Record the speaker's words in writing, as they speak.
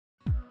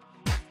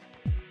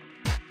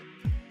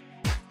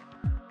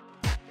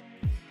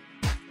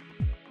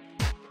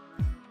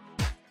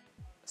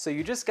So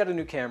you just got a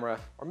new camera,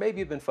 or maybe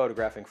you've been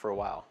photographing for a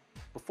while.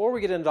 Before we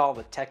get into all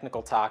the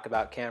technical talk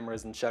about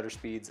cameras and shutter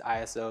speeds,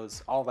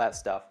 ISOs, all that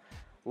stuff,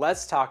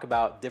 let's talk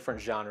about different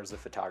genres of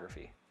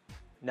photography.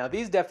 Now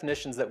these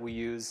definitions that we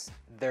use,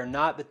 they're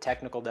not the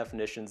technical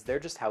definitions, they're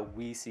just how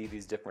we see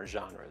these different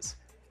genres.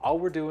 All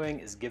we're doing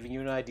is giving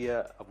you an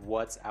idea of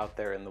what's out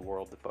there in the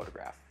world to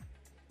photograph.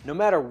 No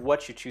matter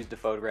what you choose to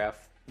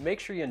photograph, make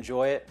sure you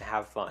enjoy it and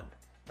have fun.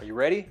 Are you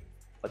ready?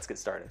 Let's get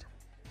started.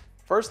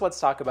 First, let's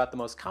talk about the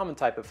most common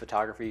type of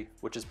photography,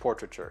 which is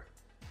portraiture.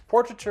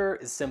 Portraiture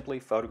is simply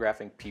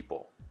photographing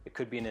people. It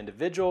could be an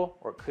individual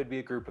or it could be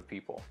a group of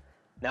people.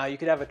 Now you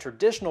could have a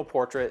traditional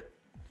portrait,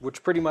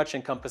 which pretty much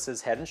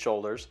encompasses head and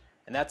shoulders,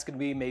 and that's going to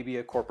be maybe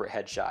a corporate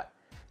headshot.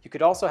 You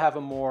could also have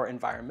a more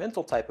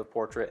environmental type of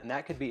portrait, and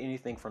that could be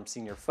anything from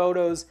senior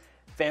photos,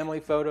 family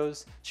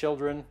photos,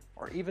 children,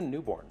 or even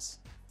newborns.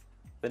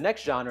 The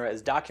next genre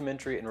is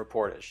documentary and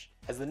reportage.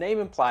 As the name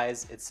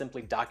implies, it's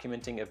simply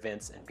documenting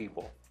events and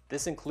people.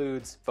 This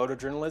includes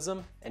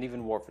photojournalism and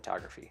even war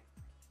photography.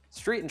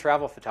 Street and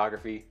travel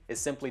photography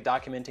is simply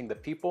documenting the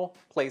people,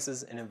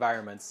 places, and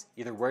environments,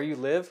 either where you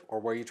live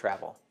or where you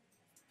travel.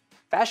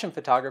 Fashion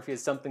photography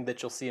is something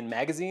that you'll see in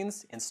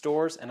magazines, in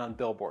stores, and on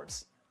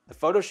billboards. The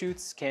photo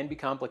shoots can be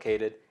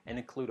complicated and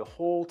include a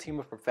whole team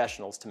of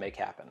professionals to make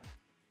happen.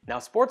 Now,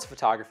 sports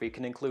photography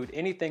can include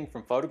anything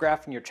from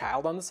photographing your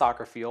child on the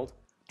soccer field,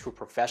 to a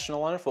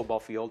professional on a football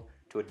field,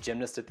 to a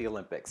gymnast at the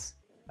Olympics.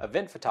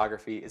 Event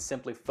photography is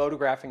simply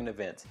photographing an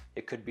event.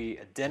 It could be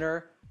a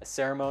dinner, a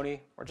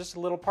ceremony, or just a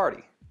little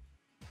party.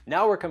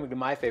 Now we're coming to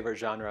my favorite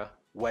genre,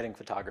 wedding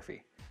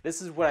photography.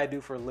 This is what I do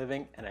for a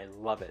living and I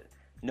love it.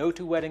 No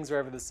two weddings are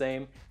ever the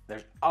same.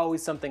 There's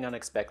always something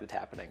unexpected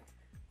happening.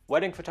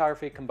 Wedding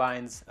photography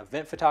combines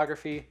event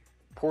photography,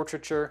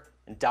 portraiture,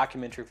 and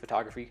documentary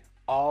photography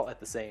all at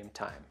the same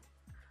time.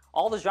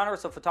 All the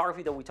genres of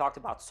photography that we talked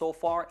about so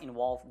far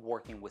involve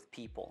working with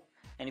people.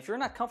 And if you're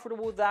not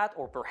comfortable with that,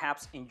 or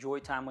perhaps enjoy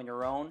time on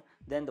your own,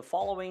 then the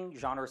following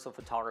genres of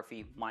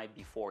photography might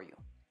be for you.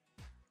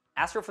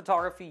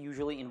 Astrophotography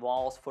usually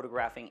involves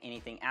photographing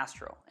anything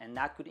astro, and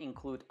that could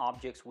include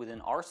objects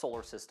within our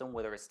solar system,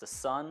 whether it's the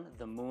sun,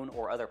 the moon,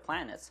 or other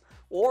planets,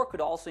 or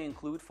could also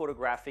include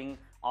photographing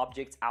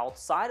objects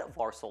outside of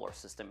our solar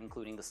system,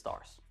 including the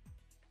stars.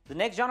 The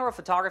next genre of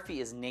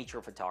photography is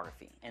nature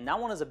photography, and that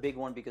one is a big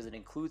one because it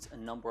includes a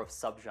number of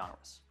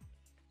subgenres.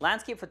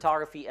 Landscape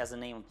photography, as the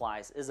name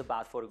implies, is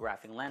about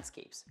photographing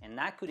landscapes, and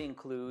that could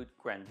include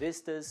grand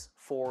vistas,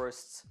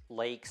 forests,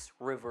 lakes,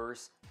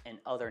 rivers, and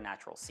other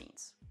natural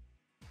scenes.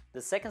 The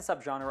second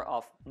subgenre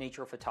of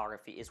nature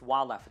photography is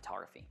wildlife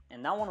photography,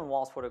 and that one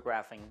involves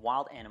photographing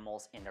wild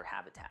animals in their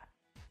habitat.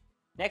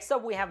 Next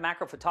up, we have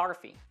macro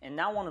photography, and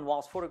that one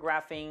involves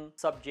photographing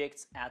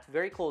subjects at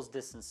very close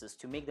distances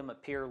to make them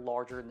appear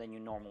larger than you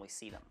normally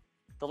see them.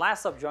 The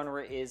last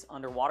subgenre is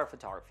underwater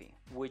photography,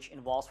 which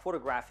involves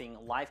photographing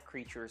live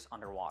creatures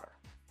underwater.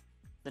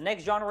 The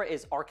next genre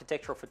is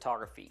architectural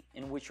photography,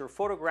 in which you're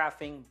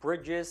photographing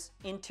bridges,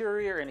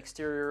 interior and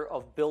exterior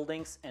of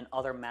buildings, and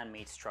other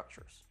man-made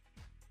structures.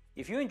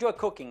 If you enjoy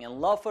cooking and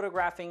love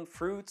photographing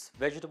fruits,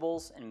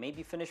 vegetables, and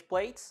maybe finished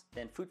plates,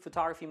 then food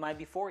photography might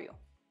be for you.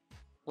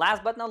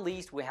 Last but not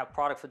least, we have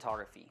product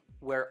photography,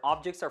 where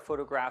objects are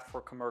photographed for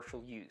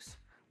commercial use.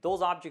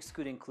 Those objects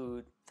could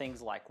include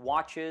things like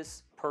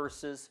watches,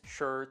 purses,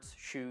 shirts,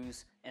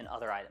 shoes, and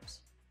other items.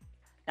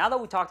 Now that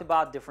we talked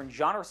about different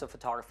genres of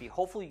photography,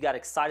 hopefully you got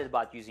excited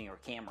about using your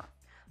camera.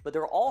 But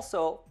there are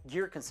also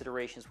gear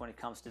considerations when it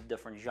comes to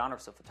different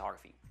genres of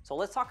photography. So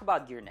let's talk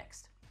about gear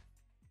next.